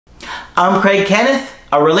I'm Kenneth,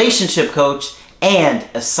 a relationship coach and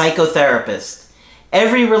a psychotherapist.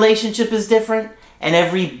 Every relationship is different and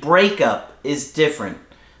every breakup is different.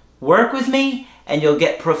 Work with me and you'll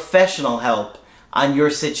get professional help on your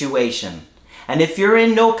situation. And if you're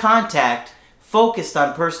in no contact, focused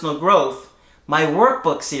on personal growth, my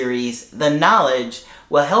workbook series, The Knowledge,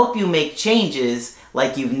 will help you make changes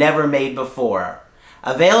like you've never made before.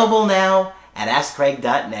 Available now at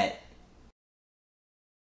AskCraig.net.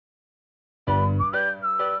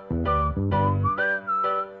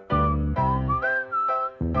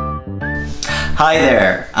 Hi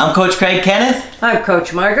there, I'm Coach Craig Kenneth. I'm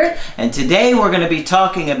Coach Margaret. And today we're going to be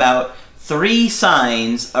talking about 3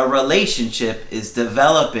 signs a relationship is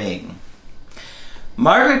developing.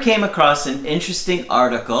 Margaret came across an interesting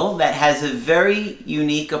article that has a very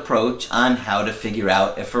unique approach on how to figure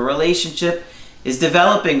out if a relationship is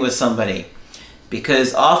developing with somebody.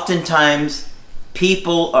 Because oftentimes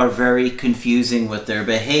people are very confusing with their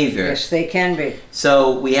behavior. Yes, they can be.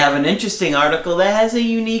 So we have an interesting article that has a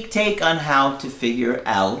unique take on how to figure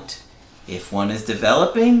out if one is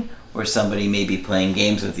developing or somebody may be playing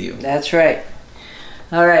games with you. That's right.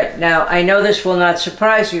 All right, now I know this will not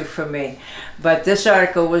surprise you from me, but this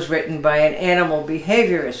article was written by an animal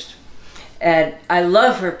behaviorist. And I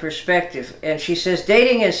love her perspective. And she says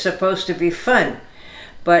dating is supposed to be fun,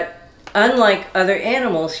 but unlike other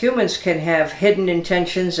animals, humans can have hidden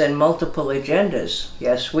intentions and multiple agendas.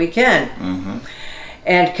 Yes, we can. Mm-hmm.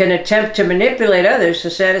 And can attempt to manipulate others to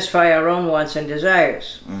satisfy our own wants and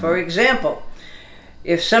desires. Mm-hmm. For example,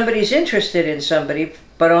 if somebody's interested in somebody,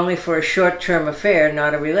 but only for a short-term affair,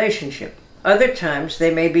 not a relationship. Other times,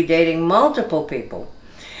 they may be dating multiple people,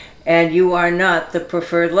 and you are not the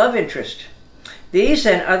preferred love interest. These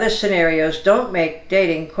and other scenarios don't make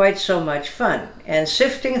dating quite so much fun, and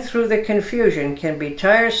sifting through the confusion can be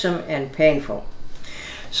tiresome and painful.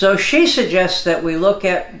 So she suggests that we look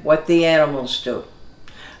at what the animals do,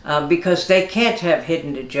 because they can't have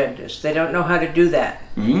hidden agendas. They don't know how to do that.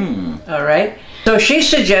 All right? So she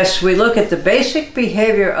suggests we look at the basic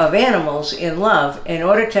behavior of animals in love in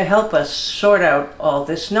order to help us sort out all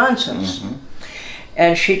this nonsense. Mm-hmm.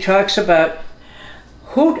 And she talks about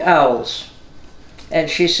hoot owls. And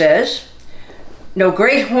she says, no,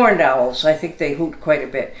 great horned owls, I think they hoot quite a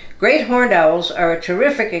bit. Great horned owls are a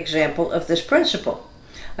terrific example of this principle.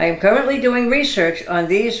 I am currently doing research on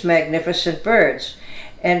these magnificent birds,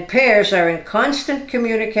 and pairs are in constant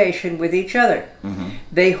communication with each other. Mm-hmm.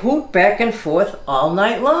 They hoot back and forth all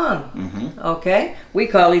night long. Mm-hmm. Okay? We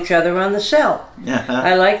call each other on the cell.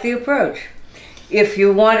 I like the approach. If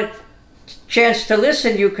you want a chance to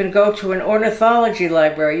listen, you can go to an ornithology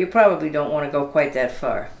library. You probably don't want to go quite that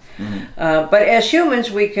far. Mm-hmm. But as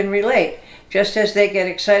humans, we can relate. Just as they get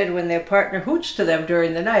excited when their partner hoots to them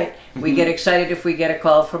during the night, mm-hmm. we get excited if we get a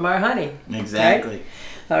call from our honey. Exactly. Right?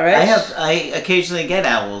 All right. I occasionally get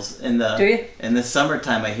owls in the Do you? In the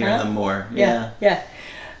summertime. I hear them more. Yeah.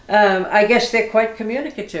 I guess they're quite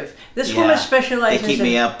communicative. This woman specializes. They keep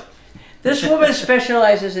me up. This woman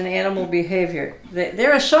specializes in animal behavior.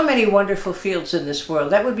 There are so many wonderful fields in this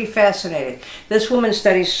world. That would be fascinating. This woman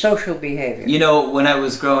studies social behavior. You know, when I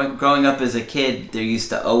was growing up as a kid, there used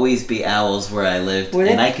to always be owls where I lived.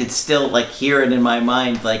 And I could still hear it in my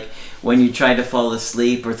mind, like when you try to fall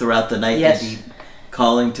asleep or throughout the night, they'd be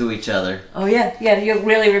calling to each other. Oh yeah, you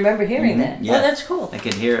really remember hearing that. Yeah. Oh, that's cool. I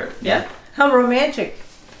could hear it. Yeah. How romantic.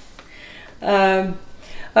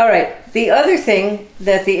 All right, the other thing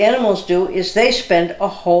that the animals do is they spend a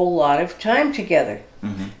whole lot of time together.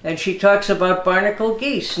 Mm-hmm. And she talks about barnacle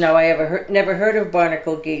geese. Now, I never heard of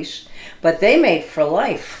barnacle geese, but they mate for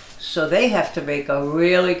life. So they have to make a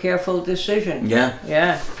really careful decision. Yeah.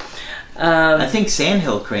 Yeah. I think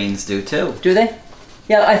sandhill cranes do too. Do they?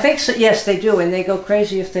 Yeah, I think so. Yes, they do. And they go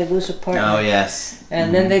crazy if they lose a partner. Oh, yes.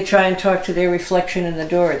 And then they try and talk to their reflection in the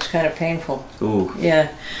door. It's kind of painful. Ooh.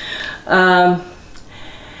 Yeah.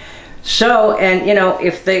 So, and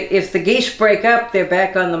if the geese break up, they're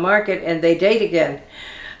back on the market and they date again.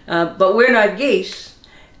 But we're not geese,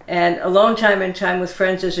 and alone time and time with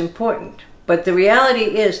friends is important. But the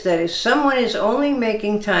reality is that if someone is only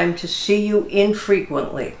making time to see you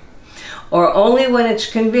infrequently, or only when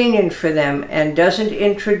it's convenient for them and doesn't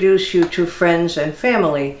introduce you to friends and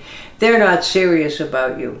family, they're not serious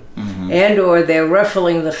about you. Mm-hmm. And or they're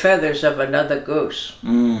ruffling the feathers of another goose.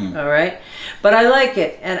 All right? But I like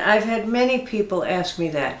it, and I've had many people ask me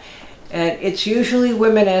that. And it's usually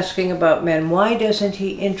women asking about men. Why doesn't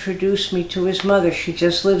he introduce me to his mother? She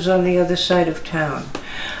just lives on the other side of town.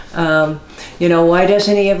 Why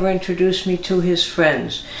doesn't he ever introduce me to his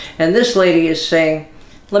friends? And this lady is saying,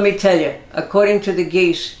 let me tell you, according to the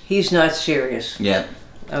geese, he's not serious. Yeah.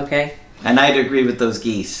 Okay? And I'd agree with those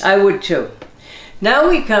geese. I would too. Now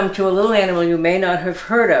we come to a little animal you may not have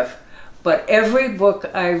heard of, but every book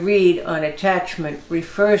I read on attachment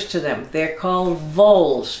refers to them. They're called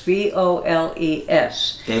voles,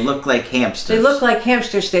 V-O-L-E-S. They look like hamsters. They look like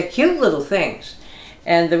hamsters. They're cute little things.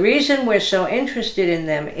 And the reason we're so interested in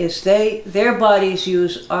them is their bodies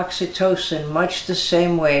use oxytocin much the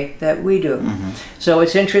same way that we do. So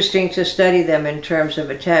it's interesting to study them in terms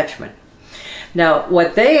of attachment. Now,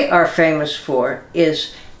 what they are famous for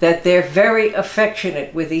is that they're very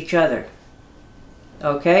affectionate with each other.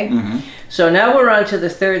 Okay? So now we're on to the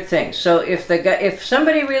third thing. So if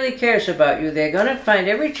somebody really cares about you, they're going to find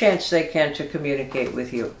every chance they can to communicate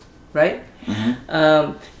with you, right?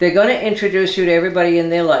 They're going to introduce you to everybody in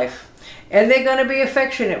their life, and they're going to be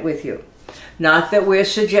affectionate with you. Not that we're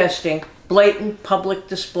suggesting blatant public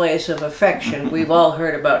displays of affection. We've all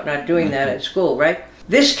heard about not doing that at school, right?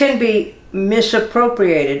 This can be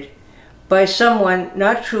misappropriated by someone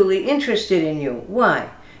not truly interested in you. Why?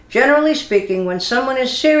 Generally speaking, when someone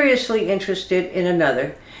is seriously interested in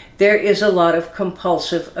another, there is a lot of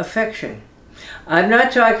compulsive affection. I'm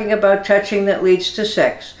not talking about touching that leads to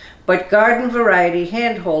sex, but garden variety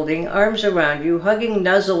hand-holding, arms around you, hugging,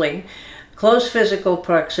 nuzzling, close physical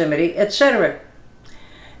proximity, etc.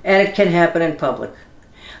 And it can happen in public.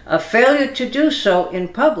 A failure to do so in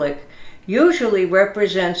public usually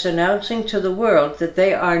represents announcing to the world that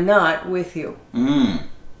they are not with you.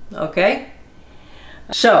 Okay?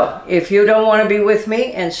 So, if you don't want to be with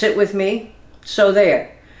me and sit with me, so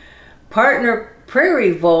there. Partner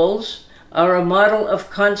prairie voles are a model of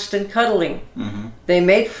constant cuddling. They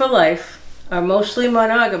mate for life, are mostly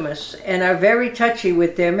monogamous, and are very touchy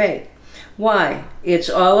with their mate. Why? It's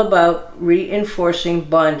all about reinforcing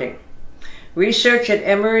bonding. Research at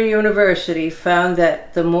Emory University found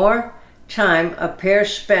that the more time a pair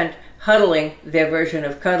spent huddling, their version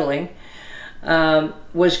of cuddling,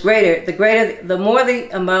 was greater. The more the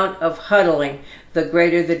amount of huddling, the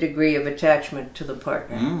greater the degree of attachment to the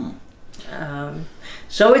partner.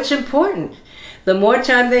 So it's important. The more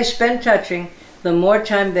time they spend touching, the more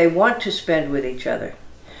time they want to spend with each other.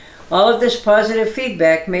 All of this positive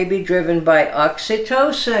feedback may be driven by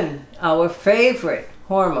oxytocin, our favorite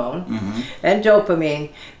hormone, and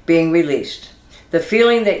dopamine being released. The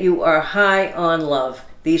feeling that you are high on love.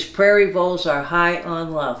 These prairie voles are high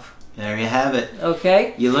on love. There you have it.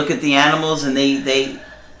 Okay? You look at the animals and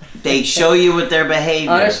they show you with their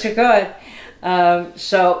behavior. Honest to God.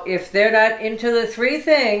 So if they're not into the three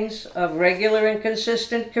things of regular and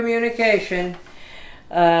consistent communication,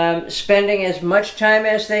 spending as much time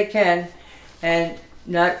as they can, and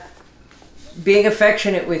not being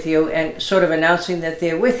affectionate with you and sort of announcing that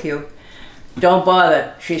they're with you, don't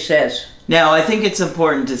bother, she says. Now, I think it's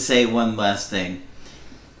important to say one last thing.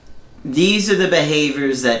 These are the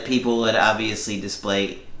behaviors that people would obviously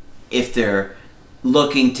display if they're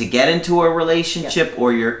looking to get into a relationship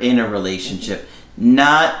or you're in a relationship.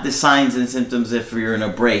 Not the signs and symptoms if you're in a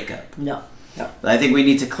breakup. No. I think we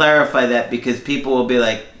need to clarify that because people will be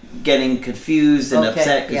like getting confused and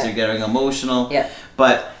upset because they're getting emotional.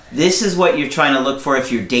 But this is what you're trying to look for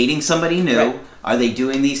if you're dating somebody new. Right. Are they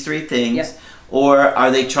doing these three things? Or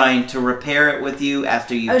are they trying to repair it with you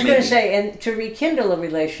after you've... I was going to say, and to rekindle a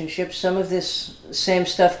relationship, some of this same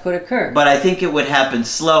stuff could occur. But I think it would happen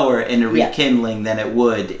slower in a rekindling than it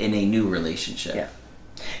would in a new relationship.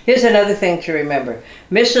 Here's another thing to remember.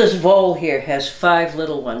 Mrs. Vole here has 5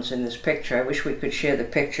 little ones in this picture. I wish we could share the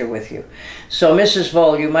picture with you. So, Mrs.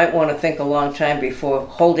 Vole, you might want to think a long time before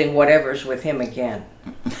holding whatever's with him again.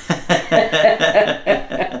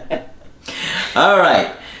 All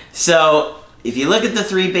right. So... if you look at the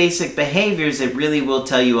 3 basic behaviors, it really will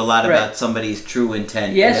tell you a lot about somebody's true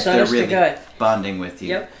intent. Yes, and if they're really bonding with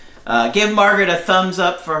you. Give Margaret a thumbs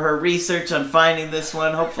up for her research on finding this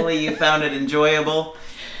one. Hopefully you found it enjoyable.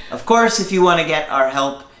 Of course, if you want to get our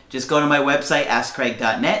help, just go to my website,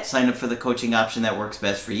 askcraig.net. Sign up for the coaching option that works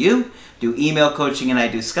best for you. Do email coaching and I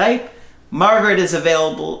do Skype. Margaret is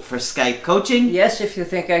available for Skype coaching. Yes, if you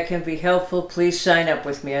think I can be helpful, please sign up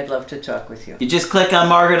with me. I'd love to talk with you. You just click on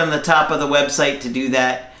Margaret on the top of the website to do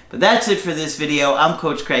that. But that's it for this video. I'm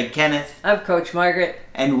Coach Craig Kenneth. I'm Coach Margaret.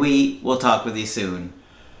 And we will talk with you soon.